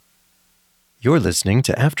You're listening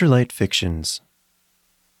to Afterlight Fictions.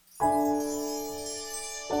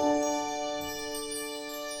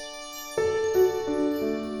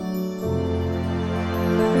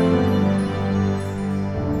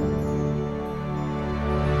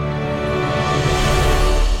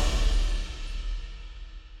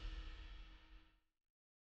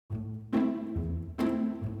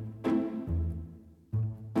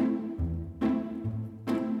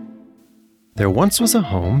 There once was a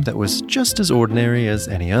home that was just as ordinary as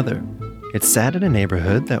any other. It sat in a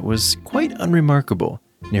neighborhood that was quite unremarkable,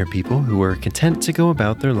 near people who were content to go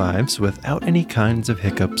about their lives without any kinds of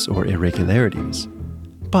hiccups or irregularities.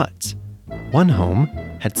 But one home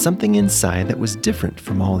had something inside that was different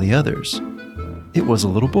from all the others. It was a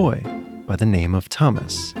little boy by the name of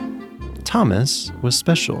Thomas. Thomas was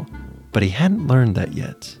special, but he hadn't learned that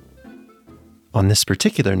yet. On this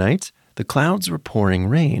particular night, the clouds were pouring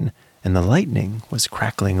rain, and the lightning was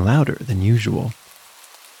crackling louder than usual.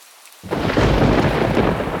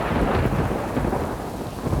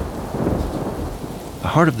 The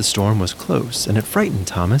heart of the storm was close, and it frightened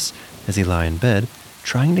Thomas as he lay in bed,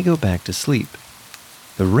 trying to go back to sleep.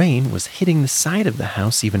 The rain was hitting the side of the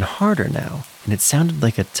house even harder now, and it sounded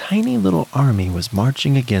like a tiny little army was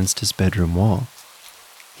marching against his bedroom wall.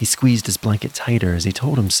 He squeezed his blanket tighter as he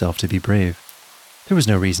told himself to be brave. There was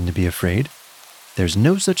no reason to be afraid. "There's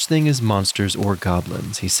no such thing as monsters or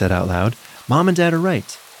goblins," he said out loud. "Mom and Dad are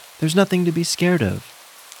right. There's nothing to be scared of."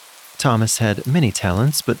 Thomas had many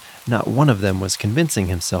talents, but not one of them was convincing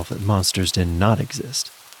himself that monsters did not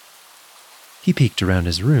exist. He peeked around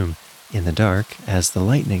his room in the dark as the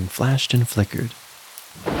lightning flashed and flickered.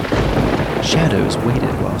 Shadows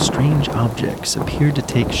waited while strange objects appeared to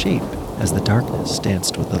take shape as the darkness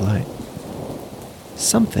danced with the light.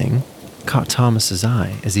 Something caught Thomas's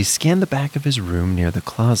eye as he scanned the back of his room near the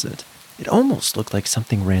closet. It almost looked like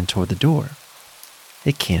something ran toward the door.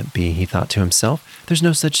 "It can't be," he thought to himself. "There's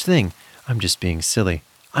no such thing. I'm just being silly.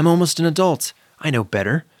 I'm almost an adult. I know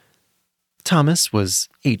better." Thomas was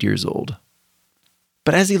 8 years old.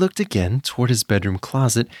 But as he looked again toward his bedroom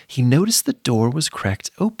closet, he noticed the door was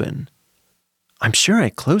cracked open. "I'm sure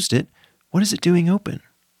I closed it. What is it doing open?"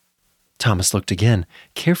 Thomas looked again,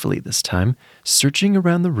 carefully this time, searching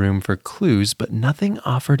around the room for clues, but nothing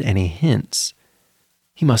offered any hints.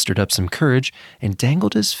 He mustered up some courage and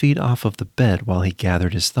dangled his feet off of the bed while he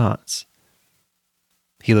gathered his thoughts.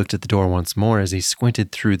 He looked at the door once more as he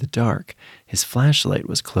squinted through the dark. His flashlight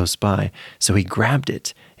was close by, so he grabbed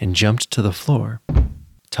it and jumped to the floor.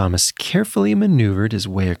 Thomas carefully maneuvered his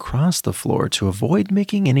way across the floor to avoid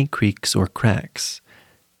making any creaks or cracks.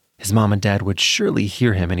 His mom and dad would surely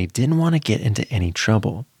hear him, and he didn't want to get into any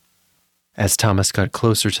trouble. As Thomas got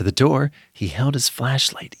closer to the door, he held his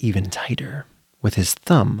flashlight even tighter, with his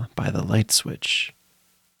thumb by the light switch.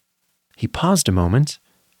 He paused a moment,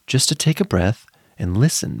 just to take a breath and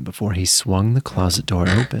listen before he swung the closet door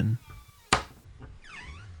open.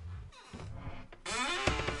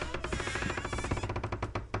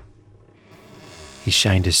 He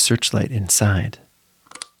shined his searchlight inside.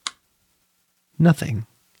 Nothing.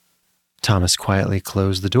 Thomas quietly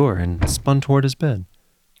closed the door and spun toward his bed.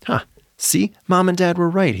 See, Mom and Dad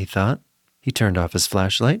were right, he thought. He turned off his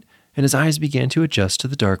flashlight, and his eyes began to adjust to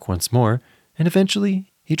the dark once more, and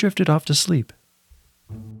eventually he drifted off to sleep.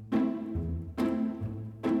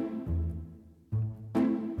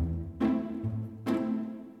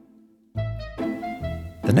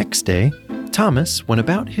 The next day, Thomas went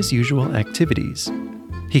about his usual activities.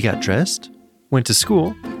 He got dressed, went to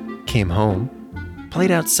school, came home, played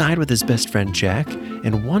outside with his best friend Jack,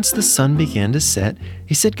 and once the sun began to set,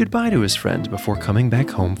 he said goodbye to his friend before coming back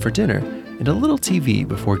home for dinner and a little TV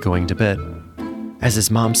before going to bed. As his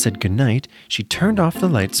mom said goodnight, she turned off the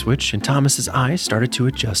light switch and Thomas's eyes started to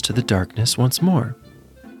adjust to the darkness once more.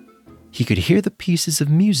 He could hear the pieces of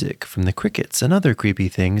music from the crickets and other creepy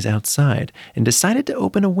things outside and decided to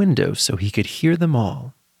open a window so he could hear them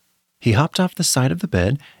all. He hopped off the side of the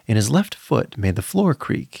bed, and his left foot made the floor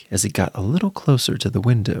creak as he got a little closer to the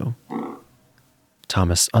window.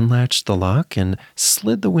 Thomas unlatched the lock and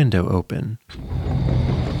slid the window open.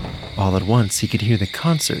 All at once, he could hear the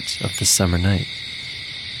concert of the summer night.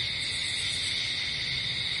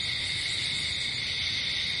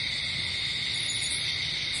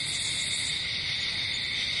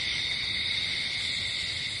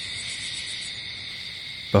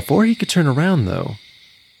 Before he could turn around, though,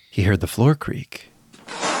 he heard the floor creak.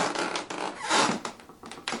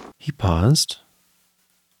 He paused.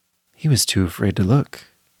 He was too afraid to look.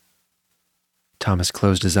 Thomas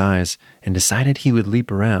closed his eyes and decided he would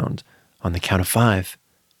leap around on the count of 5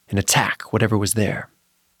 and attack whatever was there.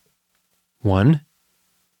 1,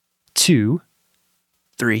 2,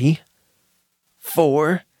 3,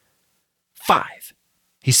 4, 5.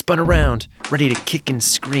 He spun around, ready to kick and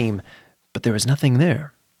scream, but there was nothing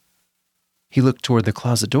there. He looked toward the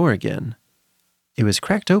closet door again. It was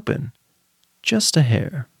cracked open, just a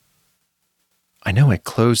hair. I know I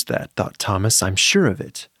closed that, thought Thomas. I'm sure of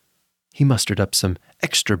it. He mustered up some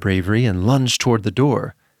extra bravery and lunged toward the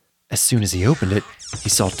door. As soon as he opened it, he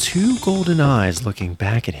saw 2 golden eyes looking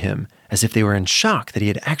back at him, as if they were in shock that he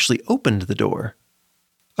had actually opened the door.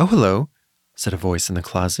 "Oh, hello," said a voice in the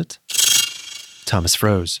closet. Thomas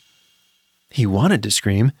froze. He wanted to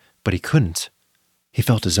scream, but he couldn't. He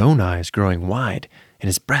felt his own eyes growing wide, and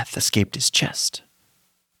his breath escaped his chest.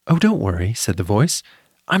 "Oh, don't worry," said the voice.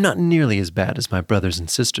 "I'm not nearly as bad as my brothers and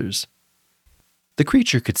sisters." The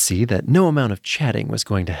creature could see that no amount of chatting was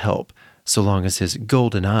going to help, so long as his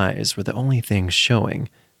golden eyes were the only things showing.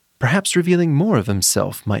 Perhaps revealing more of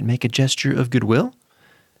himself might make a gesture of goodwill?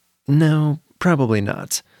 No, probably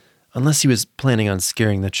not. Unless he was planning on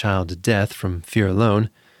scaring the child to death from fear alone.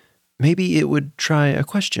 Maybe it would try a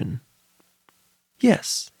question.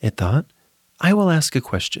 Yes, it thought. I will ask a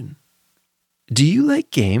question. "Do you like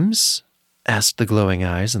games?" asked the glowing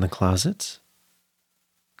eyes in the closet.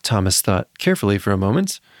 Thomas thought carefully for a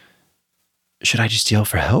moment. Should I just yell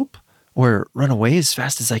for help? Or run away as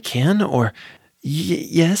fast as I can? Or,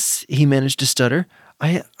 yes, he managed to stutter.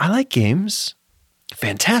 I like games.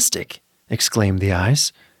 Fantastic, exclaimed the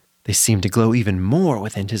eyes. They seemed to glow even more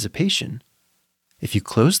with anticipation. If you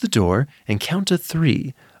close the door and count to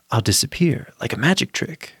 3, I'll disappear like a magic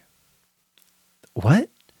trick. What?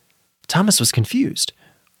 Thomas was confused.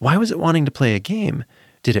 Why was it wanting to play a game?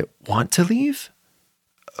 Did it want to leave?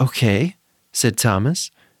 Okay, said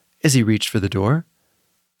Thomas as he reached for the door.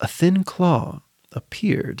 A thin claw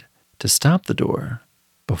appeared to stop the door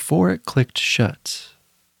before it clicked shut.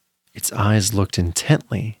 Its eyes looked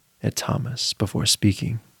intently at Thomas before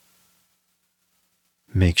speaking.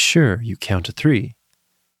 Make sure you count to 3.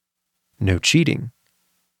 No cheating.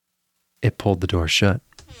 It pulled the door shut.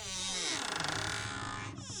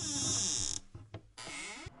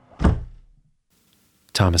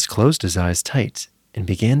 Thomas closed his eyes tight and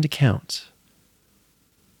began to count.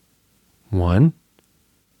 1,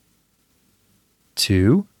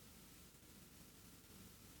 2,